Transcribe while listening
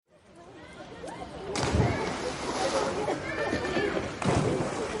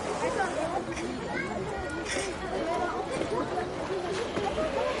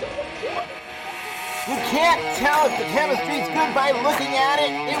can't tell if the chemistry's good by looking at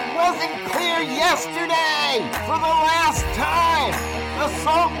it. It wasn't clear yesterday. For the last time, the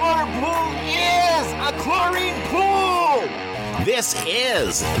saltwater pool is a chlorine pool. This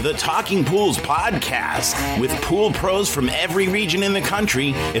is the Talking Pools podcast with pool pros from every region in the country.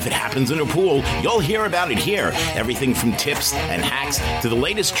 If it happens in a pool, you'll hear about it here. Everything from tips and hacks to the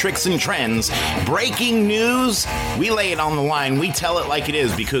latest tricks and trends. Breaking news, we lay it on the line. We tell it like it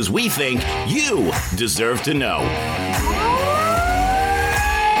is because we think you deserve to know.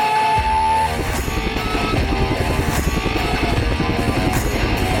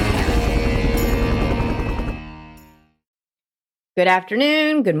 Good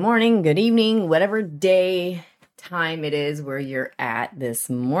afternoon, good morning, good evening, whatever day time it is where you're at this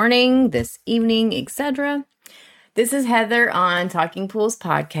morning, this evening, etc. This is Heather on Talking Pools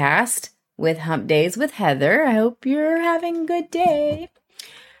podcast with Hump Days with Heather. I hope you're having a good day.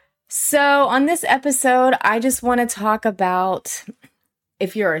 So on this episode, I just want to talk about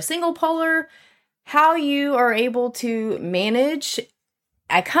if you're a single poler, how you are able to manage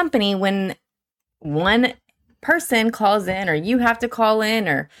a company when one person calls in or you have to call in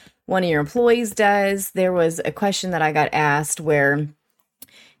or one of your employees does. There was a question that I got asked where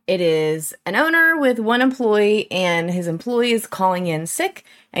it is an owner with one employee and his employee is calling in sick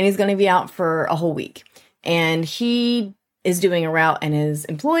and he's going to be out for a whole week. And he is doing a route and his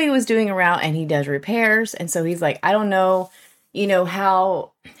employee was doing a route and he does repairs. And so he's like, I don't know,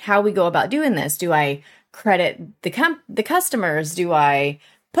 how we go about doing this. Do I credit the customers? Do I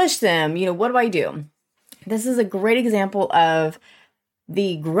push them? What do I do? This is a great example of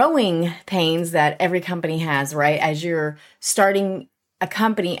the growing pains that every company has, right? As you're starting a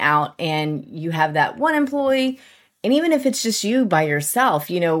company out and you have that one employee, and even if it's just you by yourself,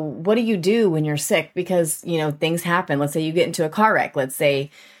 what do you do when you're sick? Because, things happen. Let's say you get into a car wreck. Let's say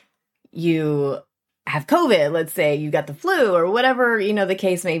you have COVID. Let's say you got the flu or whatever, the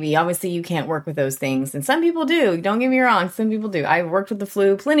case may be. Obviously, you can't work with those things. And some people do. Don't get me wrong. Some people do. I've worked with the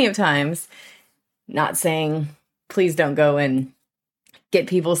flu plenty of times. Not saying please don't go and get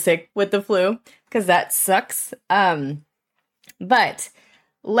people sick with the flu because that sucks. But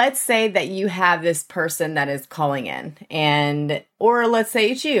let's say that you have this person that is calling in or let's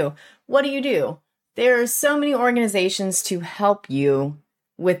say it's you. What do? There are so many organizations to help you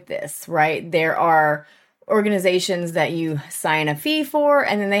with this, right? There are organizations that you sign a fee for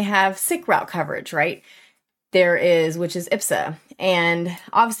and then they have sick route coverage, right? Which is IPSA. And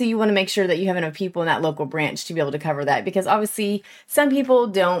obviously you want to make sure that you have enough people in that local branch to be able to cover that because obviously some people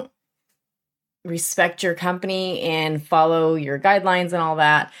don't respect your company and follow your guidelines and all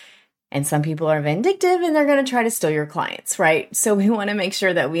that. And some people are vindictive and they're going to try to steal your clients, right? So we want to make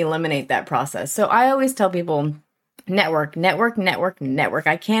sure that we eliminate that process. So I always tell people, network.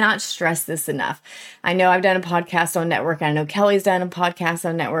 I cannot stress this enough. I know I've done a podcast on network. I know Kelly's done a podcast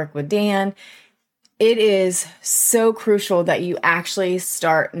on network with Dan. It is so crucial that you actually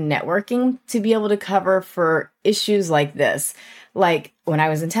start networking to be able to cover for issues like this. Like when I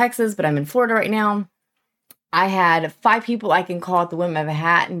was in Texas, but I'm in Florida right now, I had 5 people I can call at the whim of a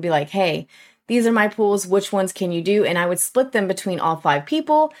hat and be like, hey, these are my pools. Which ones can you do? And I would split them between all 5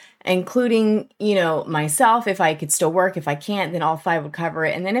 people, including, myself. If I could still work, if I can't, then all 5 would cover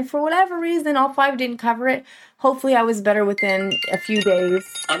it. And then if for whatever reason, all 5 didn't cover it, hopefully I was better within a few days.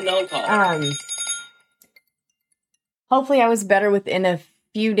 Unknown call. Hopefully I was better within a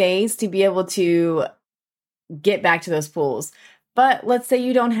few days to be able to get back to those pools. But let's say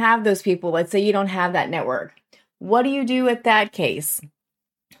you don't have those people. Let's say you don't have that network. What do you do at that case?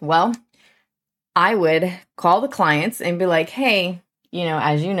 Well, I would call the clients and be like, hey,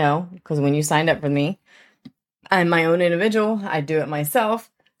 as you know, because when you signed up with me, I'm my own individual. I do it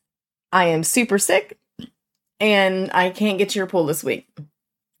myself. I am super sick and I can't get to your pool this week.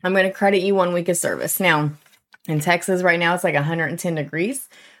 I'm going to credit you 1 week of service. Now, in Texas right now, it's like 110 degrees.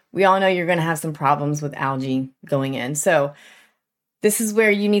 We all know you're going to have some problems with algae going in. So this is where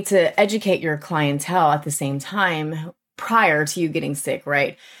you need to educate your clientele at the same time prior to you getting sick,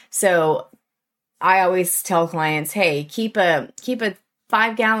 right? So I always tell clients, hey, keep a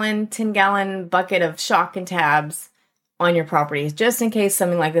 5-gallon, 10-gallon bucket of shock and tabs on your property, just in case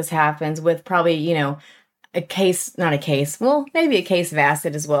something like this happens with probably, maybe a case of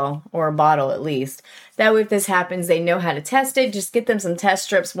acid as well, or a bottle at least. That way, if this happens, they know how to test it. Just get them some test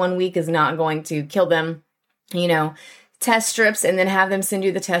strips. 1 week is not going to kill them, test strips, and then have them send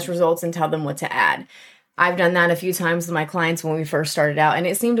you the test results and tell them what to add. I've done that a few times with my clients when we first started out, and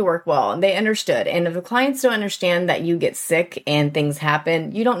it seemed to work well, and they understood. And if the clients don't understand that you get sick and things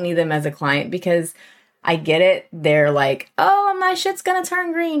happen, you don't need them as a client because I get it. They're like, oh, my shit's going to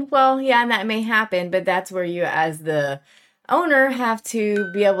turn green. Well, yeah, and that may happen, but that's where you as the owner have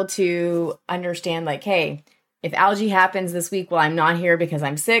to be able to understand like, hey, if algae happens this week while I'm not here because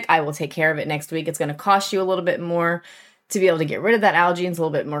I'm sick, I will take care of it next week. It's going to cost you a little bit more to be able to get rid of that algae. It's a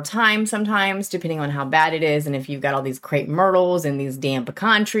little bit more time sometimes, depending on how bad it is. And if you've got all these crepe myrtles and these damn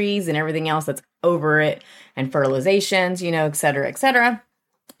pecan trees and everything else that's over it and fertilizations, et cetera, et cetera.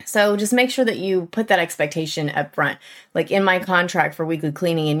 So just make sure that you put that expectation up front. Like in my contract for weekly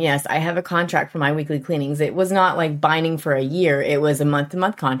cleaning, and yes, I have a contract for my weekly cleanings. It was not like binding for a year. It was a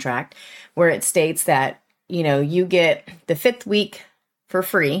month-to-month contract where it states that, you get the 5th week for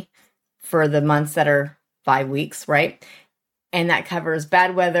free for the months that are 5 weeks, right? And that covers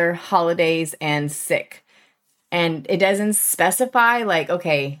bad weather, holidays, and sick. And it doesn't specify like,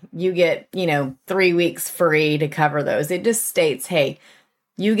 okay, you get, 3 weeks free to cover those. It just states, hey,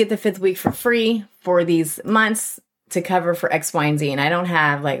 you get the 5th week for free for these months to cover for X, Y, and Z. And I don't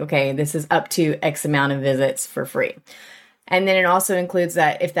have like, okay, this is up to X amount of visits for free. And then it also includes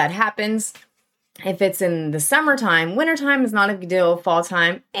that if that happens, if it's in the summertime, wintertime is not a big deal, fall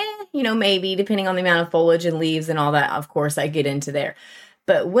time, maybe depending on the amount of foliage and leaves and all that, of course, I get into there.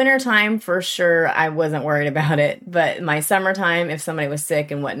 But wintertime, for sure, I wasn't worried about it. But my summertime, if somebody was sick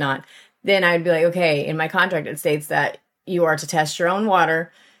and whatnot, then I'd be like, okay, in my contract, it states that you are to test your own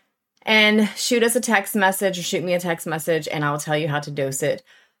water and shoot us a text message or shoot me a text message and I'll tell you how to dose it,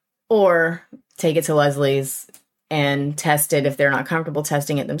 or take it to Leslie's and test it if they're not comfortable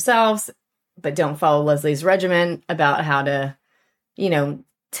testing it themselves, but don't follow Leslie's regimen about how to,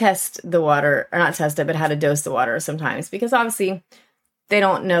 test the water, or not test it, but how to dose the water sometimes, because obviously they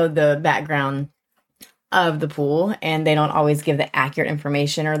don't know the background of the pool and they don't always give the accurate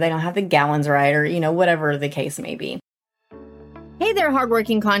information, or they don't have the gallons right, or, whatever the case may be. Hey there,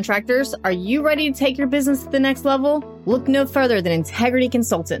 hardworking contractors. Are you ready to take your business to the next level? Look no further than Integrity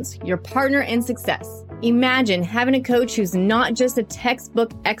Consultants, your partner in success. Imagine having a coach who's not just a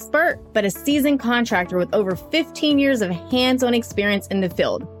textbook expert, but a seasoned contractor with over 15 years of hands-on experience in the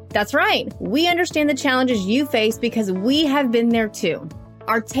field. That's right. We understand the challenges you face because we have been there too.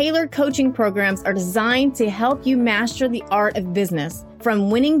 Our tailored coaching programs are designed to help you master the art of business,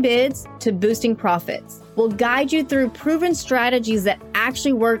 from winning bids to boosting profits. We'll guide you through proven strategies that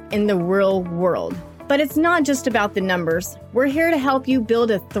actually work in the real world. But it's not just about the numbers. We're here to help you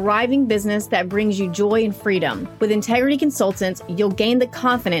build a thriving business that brings you joy and freedom. With Integrity Consultants, you'll gain the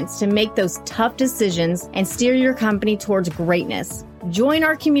confidence to make those tough decisions and steer your company towards greatness. Join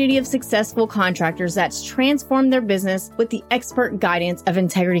our community of successful contractors that's transformed their business with the expert guidance of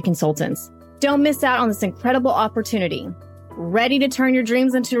Integrity Consultants. Don't miss out on this incredible opportunity. Ready to turn your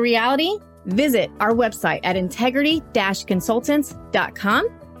dreams into reality? Visit our website at integrity-consultants.com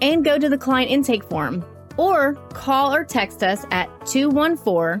and go to the client intake form, or call or text us at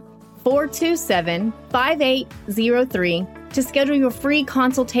 214-427-5803 to schedule your free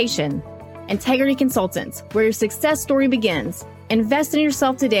consultation. Integrity Consultants, where your success story begins. Invest in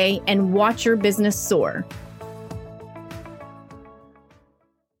yourself today and watch your business soar.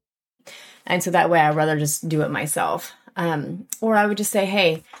 And so that way I'd rather just do it myself. Or I would just say,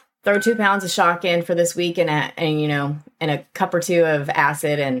 hey, throw 2 pounds of shock in for this week and a cup or 2 of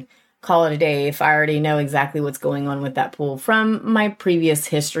acid and call it a day if I already know exactly what's going on with that pool from my previous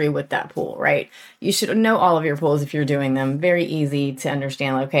history with that pool, right? You should know all of your pools if you're doing them. Very easy to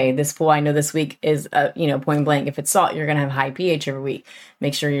understand. Like, okay, this pool I know this week is, point blank. If it's salt, you're going to have high pH every week.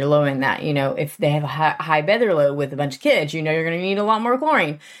 Make sure you're lowering that. If they have a high better load with a bunch of kids, you're going to need a lot more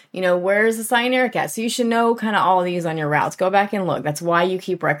chlorine. Where's the cyanuric at? So you should know kind of all of these on your routes. Go back and look. That's why you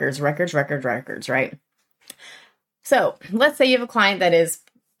keep records, right? So let's say you have a client that is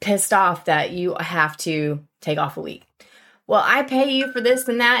pissed off that you have to take off a week. Well, I pay you for this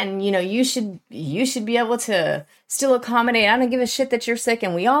and that, and you should be able to still accommodate. I don't give a shit that you're sick,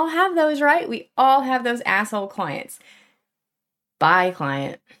 and we all have those, right? We all have those asshole clients. Bye,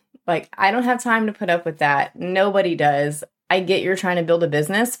 client. Like, I don't have time to put up with that. Nobody does. I get you're trying to build a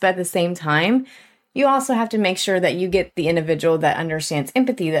business, but at the same time, you also have to make sure that you get the individual that understands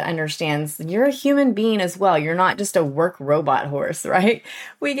empathy, that understands you're a human being as well. You're not just a work robot horse, right?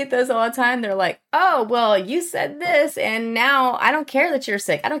 We get those all the time. They're like, oh, well, you said this, and now I don't care that you're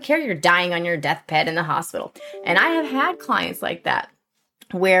sick. I don't care you're dying on your deathbed in the hospital. And I have had clients like that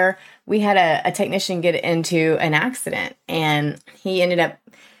where we had a technician get into an accident, and he ended up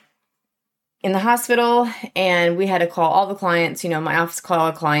in the hospital, and we had to call all the clients. My office called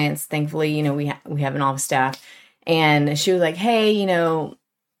all the clients. Thankfully, we have an office staff, and she was like, hey,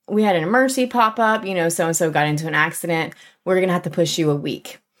 we had an emergency pop up, so-and-so got into an accident. We're going to have to push you a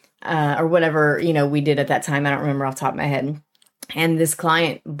week. or whatever, we did at that time. I don't remember off the top of my head. And this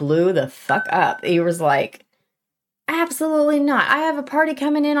client blew the fuck up. He was like, absolutely not. I have a party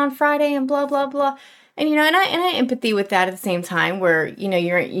coming in on Friday and blah, blah, blah. And, and I empathy with that at the same time where,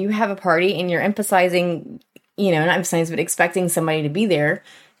 you have a party and you're emphasizing, not emphasizing, but expecting somebody to be there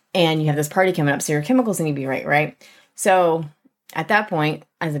and you have this party coming up. So your chemicals need to be right? So at that point,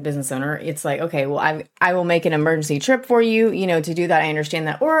 as a business owner, it's like, okay, well, I will make an emergency trip for you, to do that. I understand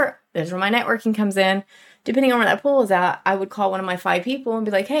that. Or there's where my networking comes in. Depending on where that pool is at, I would call one of my 5 people and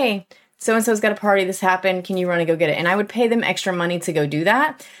be like, hey, so-and-so's got a party, this happened, can you run and go get it? And I would pay them extra money to go do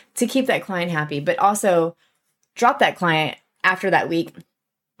that to keep that client happy, but also drop that client after that week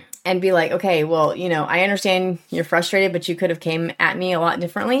and be like, okay, well, I understand you're frustrated, but you could have came at me a lot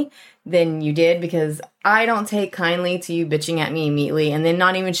differently than you did because I don't take kindly to you bitching at me immediately and then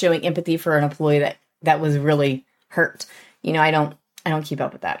not even showing empathy for an employee that was really hurt. I don't keep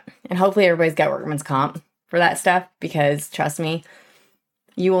up with that. And hopefully everybody's got workman's comp for that stuff because trust me,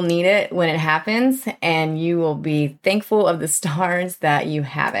 you will need it when it happens and you will be thankful of the stars that you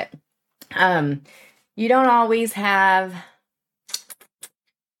have it. You don't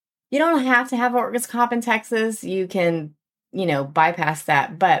have to have workman's comp in Texas. You can, bypass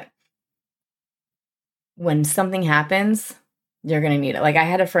that. But when something happens, you're going to need it. Like I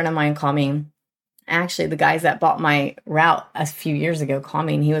had a friend of mine call me. Actually, the guys that bought my route a few years ago called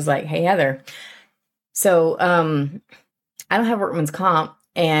me and he was like, hey, Heather. So, I don't have workman's comp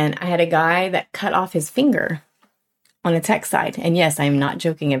and I had a guy that cut off his finger on a tech side. And yes, I'm not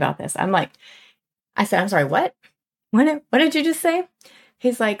joking about this. I said, I'm sorry, what? What did you just say?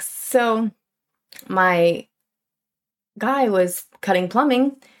 He's like, so my guy was cutting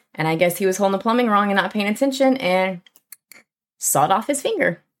plumbing and I guess he was holding the plumbing wrong and not paying attention and sawed off his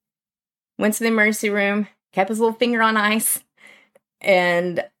finger. Went to the emergency room, kept his little finger on ice,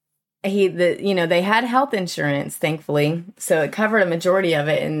 and they had health insurance, thankfully, so it covered a majority of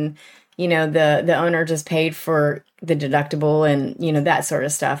it, and the owner just paid for the deductible and that sort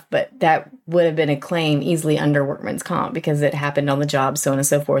of stuff. But that would have been a claim easily under workman's comp because it happened on the job, so on and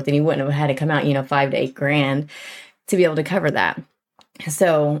so forth, and he wouldn't have had to come out $5,000 to $8,000 to be able to cover that.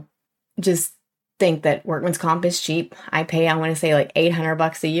 So just think that workman's comp is cheap. I pay, I want to say like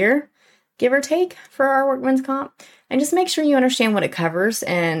 $800 a year, give or take, for our workman's comp. And just make sure you understand what it covers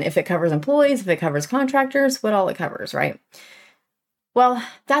and if it covers employees, if it covers contractors, what all it covers, right? Well,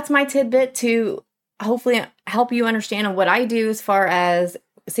 that's my tidbit to hopefully help you understand on what I do as far as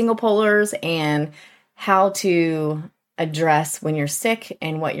single polars and how to address when you're sick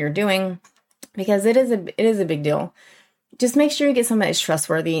and what you're doing, because it is a big deal. Just make sure you get somebody that's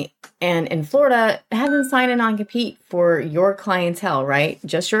trustworthy. And in Florida, have them sign a non-compete for your clientele, right?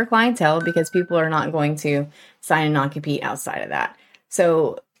 Just your clientele, because people are not going to sign a non-compete outside of that.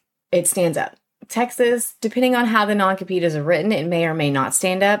 So it stands up. Texas, depending on how the non-compete is written, it may or may not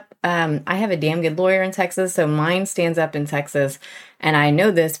stand up. I have a damn good lawyer in Texas, so mine stands up in Texas. And I know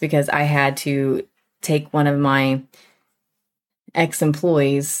this because I had to take one of my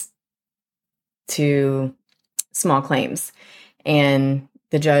ex-employees to small claims, and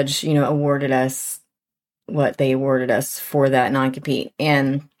the judge, awarded us what they awarded us for that non-compete.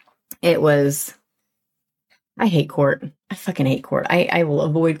 And it was, I hate court. I fucking hate court. I will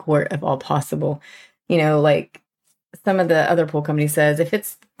avoid court if all possible. Like some of the other pool company says, if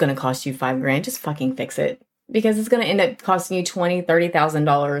it's going to cost you $5,000, just fucking fix it, because it's going to end up costing you $20,000,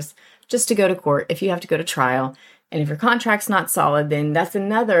 $30,000 just to go to court if you have to go to trial. And if your contract's not solid, then that's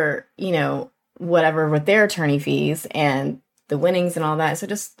another, whatever with their attorney fees and the winnings and all that. So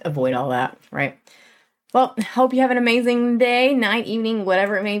just avoid all that, right? Well, hope you have an amazing day, night, evening,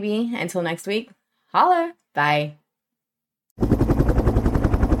 whatever it may be. Until next week, holla. Bye.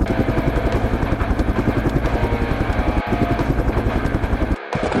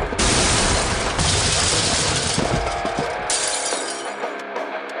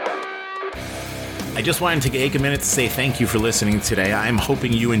 I just wanted to take a minute to say thank you for listening today. I'm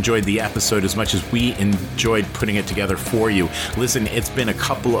hoping you enjoyed the episode as much as we enjoyed putting it together for you. Listen, it's been a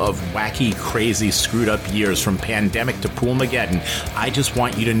couple of wacky, crazy, screwed up years from pandemic to Poolmageddon. I just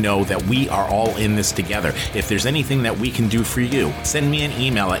want you to know that we are all in this together. If there's anything that we can do for you, send me an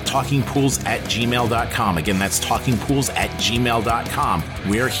email at talkingpools@gmail.com. Again, that's talkingpools@gmail.com.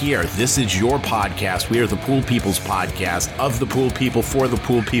 We're here. This is your podcast. We are the Pool People's Podcast, of the Pool People, for the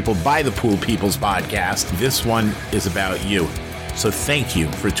Pool People, by the Pool People's Podcast. This one is about you. So thank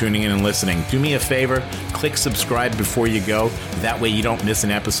you for tuning in and listening. Do me a favor, click subscribe before you go. That way you don't miss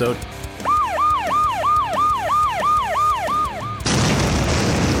an episode.